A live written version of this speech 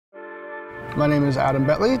My name is Adam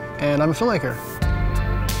Bentley, and I'm a filmmaker.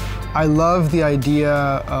 I love the idea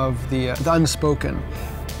of the unspoken,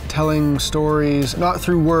 telling stories not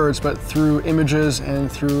through words, but through images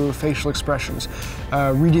and through facial expressions,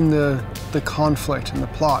 reading the conflict and the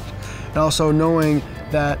plot, and also knowing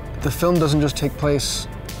that the film doesn't just take place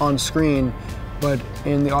on screen, but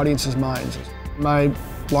in the audience's minds. My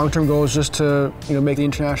long-term goal is just to make the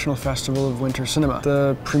International Festival of Winter Cinema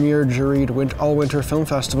the premier juried all-winter film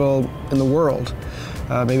festival in the world.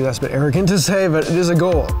 Maybe that's a bit arrogant to say, but it is a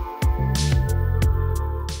goal.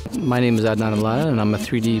 My name is Adnan Alana, and I'm a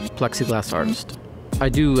 3D plexiglass artist. I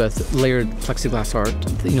do layered plexiglass art.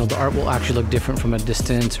 The art will actually look different from a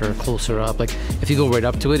distance or closer up. Like if you go right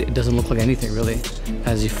up to it, it doesn't look like anything really.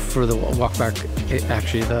 As you further walk back,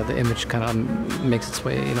 actually the image kind of makes its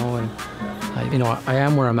way, and I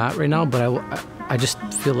am where I'm at right now, but I just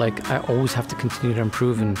feel like I always have to continue to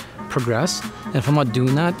improve and progress. And if I'm not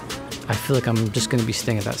doing that, I feel like I'm just going to be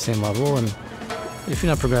staying at that same level. And if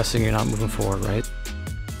you're not progressing, you're not moving forward, right?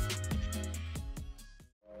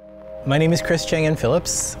 My name is Chris Chang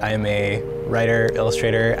Phillips. I'm a writer,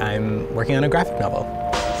 illustrator. I'm working on a graphic novel.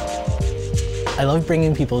 I love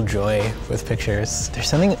bringing people joy with pictures. There's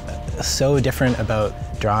something so different about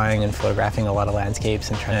drawing and photographing a lot of landscapes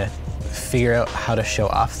and trying to figure out how to show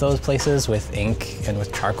off those places with ink and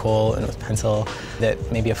with charcoal and with pencil that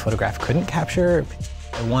maybe a photograph couldn't capture.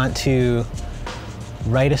 I want to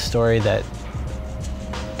write a story that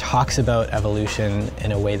talks about evolution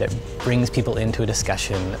in a way that brings people into a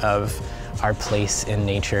discussion of our place in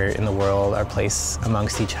nature, in the world, our place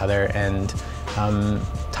amongst each other, and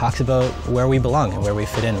talks about where we belong and where we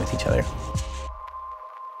fit in with each other.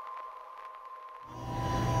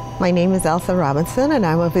 My name is Elsa Robinson, and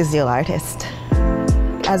I'm a visual artist.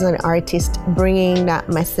 As an artist, bringing that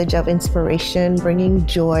message of inspiration, bringing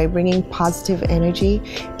joy, bringing positive energy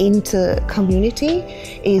into community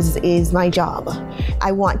is my job.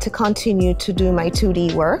 I want to continue to do my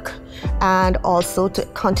 2D work and also to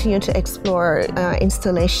continue to explore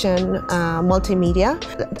installation, multimedia.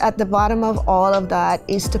 At the bottom of all of that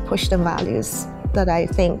is to push the values that I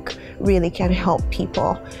think really can help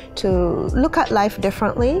people to look at life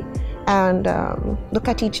differently and look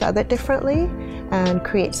at each other differently and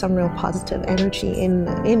create some real positive energy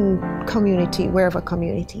in community, wherever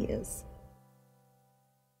community is.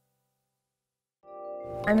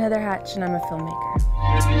 I'm Heather Hatch and I'm a filmmaker.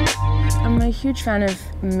 I'm a huge fan of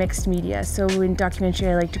mixed media, so in documentary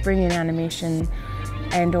I like to bring in animation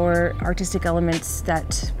and or artistic elements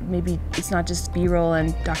that maybe it's not just B-roll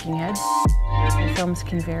and talking heads. My films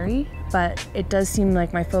can vary, but it does seem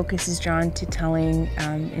like my focus is drawn to telling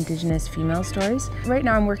Indigenous female stories. Right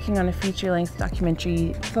now I'm working on a feature-length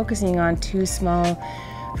documentary focusing on two small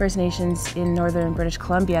First Nations in northern British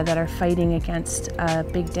Columbia that are fighting against a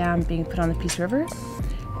big dam being put on the Peace River,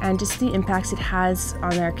 and just the impacts it has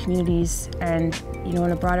on their communities and, in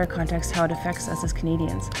a broader context, how it affects us as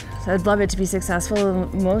Canadians. So I'd love it to be successful,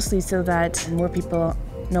 mostly so that more people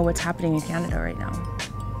know what's happening in Canada right now.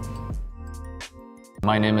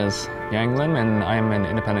 My name is Yang Lim, and I'm an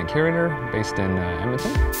independent curator based in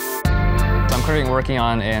Edmonton. So I'm currently working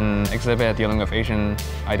on an exhibit dealing with Asian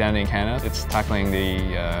identity in Canada. It's tackling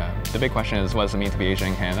the big question is what does it mean to be Asian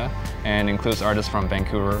in Canada, and includes artists from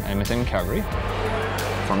Vancouver, Edmonton, Calgary.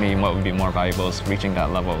 For me, what would be more valuable is reaching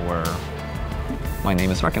that level where my name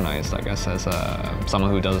is recognized, I guess, as someone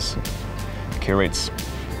who curates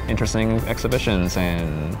interesting exhibitions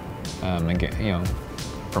and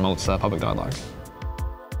promotes public dialogue.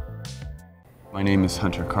 My name is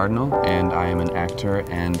Hunter Cardinal, and I am an actor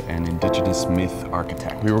and an Indigenous myth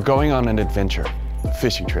architect. We were going on an adventure, a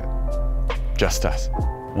fishing trip, just us.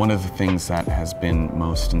 One of the things that has been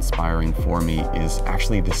most inspiring for me is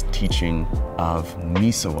actually this teaching of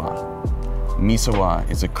Misawa. Misawa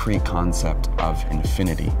is a Cree concept of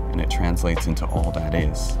infinity, and it translates into all that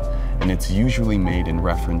is. And it's usually made in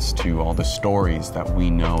reference to all the stories that we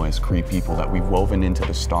know as Cree people that we've woven into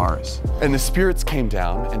the stars. And the spirits came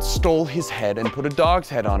down and stole his head and put a dog's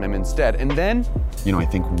head on him instead, and then? I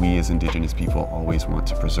think we as Indigenous people always want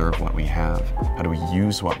to preserve what we have. How do we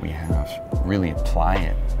use what we have, really apply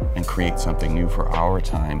it, and create something new for our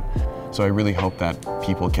time? So I really hope that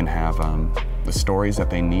people can have the stories that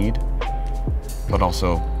they need, but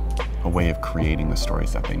also a way of creating the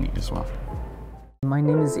stories that they need as well. My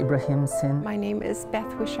name is Ibrahim Sin. My name is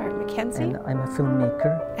Beth Wishart-McKenzie. And I'm a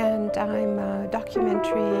filmmaker. And I'm a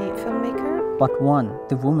documentary filmmaker. But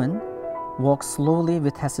the woman, walks slowly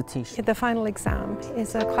with hesitation. The final exam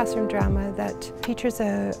is a classroom drama that features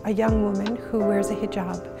a young woman who wears a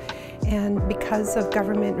hijab. And because of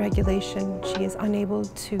government regulation, she is unable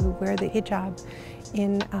to wear the hijab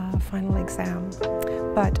in a final exam,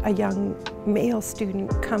 but a young male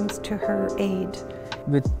student comes to her aid.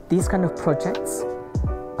 With these kind of projects,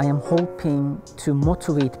 I am hoping to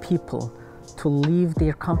motivate people to leave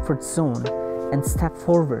their comfort zone and step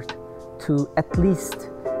forward to at least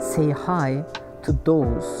say hi to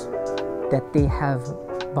those that they have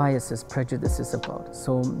biases, prejudices about.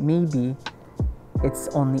 So maybe it's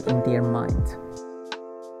only in their mind.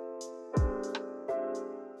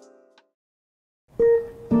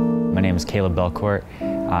 My name is Caleb Belcourt.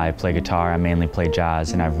 I play guitar, I mainly play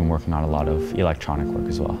jazz, and I've been working on a lot of electronic work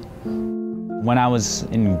as well. When I was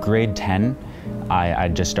in grade 10, I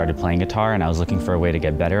just started playing guitar and I was looking for a way to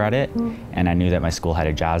get better at it. And I knew that my school had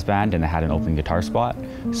a jazz band and they had an open guitar spot.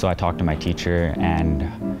 So I talked to my teacher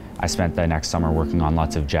and I spent the next summer working on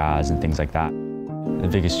lots of jazz and things like that. The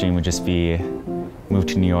biggest dream would just be move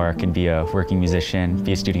to New York and be a working musician,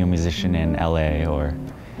 be a studio musician in LA, or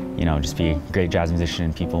just be a great jazz musician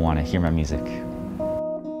and people want to hear my music.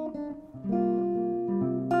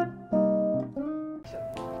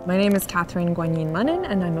 My name is Catherine Guanyin Lennon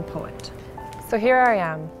and I'm a poet. So here I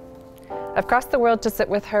am. I've crossed the world to sit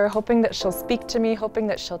with her, hoping that she'll speak to me, hoping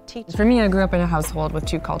that she'll teach. For me, I grew up in a household with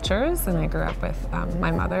two cultures, and I grew up with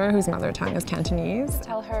my mother, whose mother tongue is Cantonese.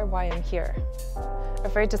 Tell her why I'm here.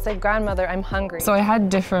 Afraid to say, grandmother, I'm hungry. So I had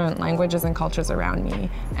different languages and cultures around me,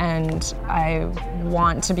 and I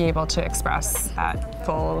want to be able to express that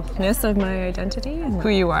fullness of my identity. And who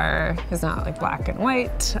you are is not like black and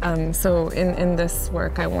white. So in this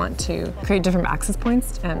work, I want to create different access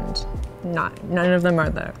points, and none of them are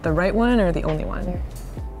the right one or the only one.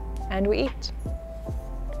 And we eat.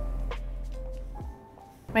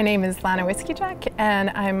 My name is Lana Whiskeyjack, and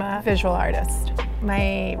I'm a visual artist.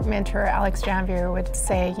 My mentor, Alex Janvier, would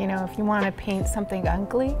say, if you want to paint something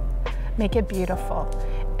ugly, make it beautiful.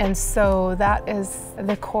 And so that is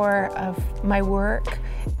the core of my work.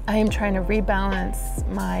 I am trying to rebalance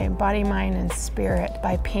my body, mind, and spirit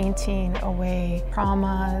by painting away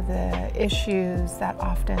trauma, the issues that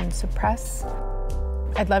often suppress.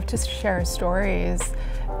 I'd love to share stories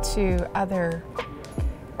to other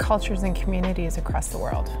cultures and communities across the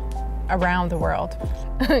world, around the world,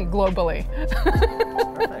 globally.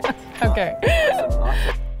 Perfect. Okay.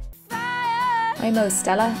 Awesome. I'm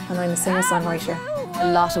Stella and I'm a singer-songwriter.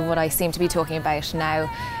 A lot of what I seem to be talking about now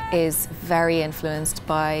is very influenced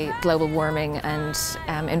by global warming and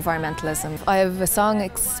environmentalism. I have a song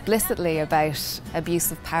explicitly about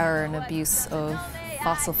abuse of power and abuse of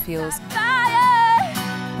fossil fuels.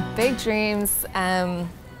 Big dreams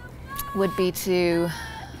would be to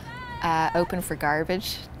open for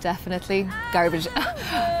Garbage, definitely. Garbage,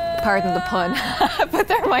 pardon the pun, but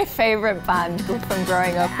they're my favourite band from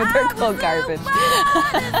growing up, but they're called Garbage.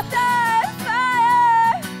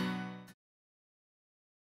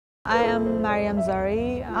 I am Mariam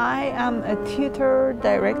Zari. I am a theater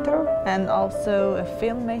director and also a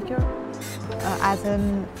filmmaker. As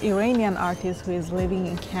an Iranian artist who is living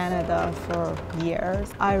in Canada for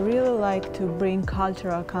years, I really like to bring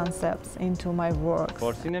cultural concepts into my works.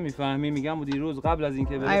 I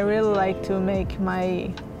really like to make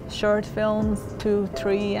my short films, 2,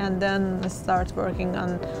 3, and then start working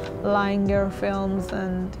on longer films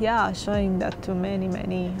and showing that to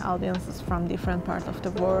many audiences from different parts of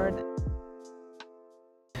the world.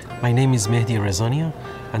 My name is Mehdi Rezania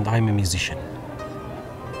and I'm a musician.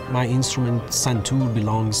 My instrument santur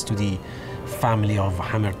belongs to the family of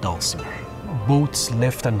hammered dulcimer. Both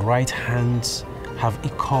left and right hands have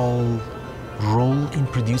equal role in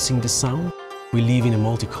producing the sound. We live in a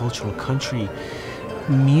multicultural country.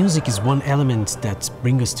 Music is one element that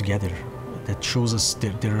brings us together, that shows us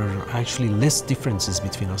that there are actually less differences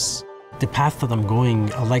between us. The path that I'm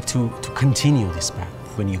going, I like to continue this path.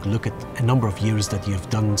 When you look at a number of years that you've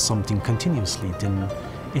done something continuously, then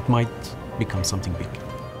it might become something big.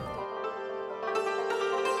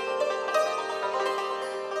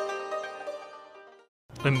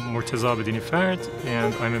 I'm Murtaza Bedini Fard,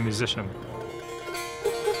 and I'm a musician.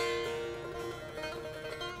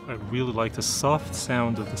 I really like the soft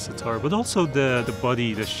sound of the sitar, but also the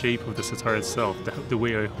body, the shape of the sitar itself, the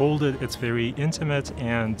way I hold it. It's very intimate,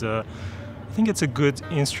 and I think it's a good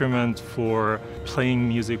instrument for playing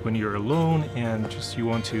music when you're alone and just you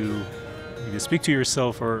want to either speak to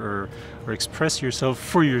yourself or express yourself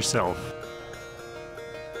for yourself.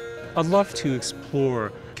 I'd love to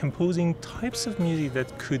explore composing types of music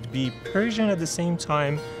that could be Persian at the same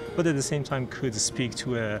time, but at the same time could speak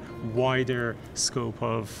to a wider scope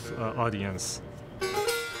of audience.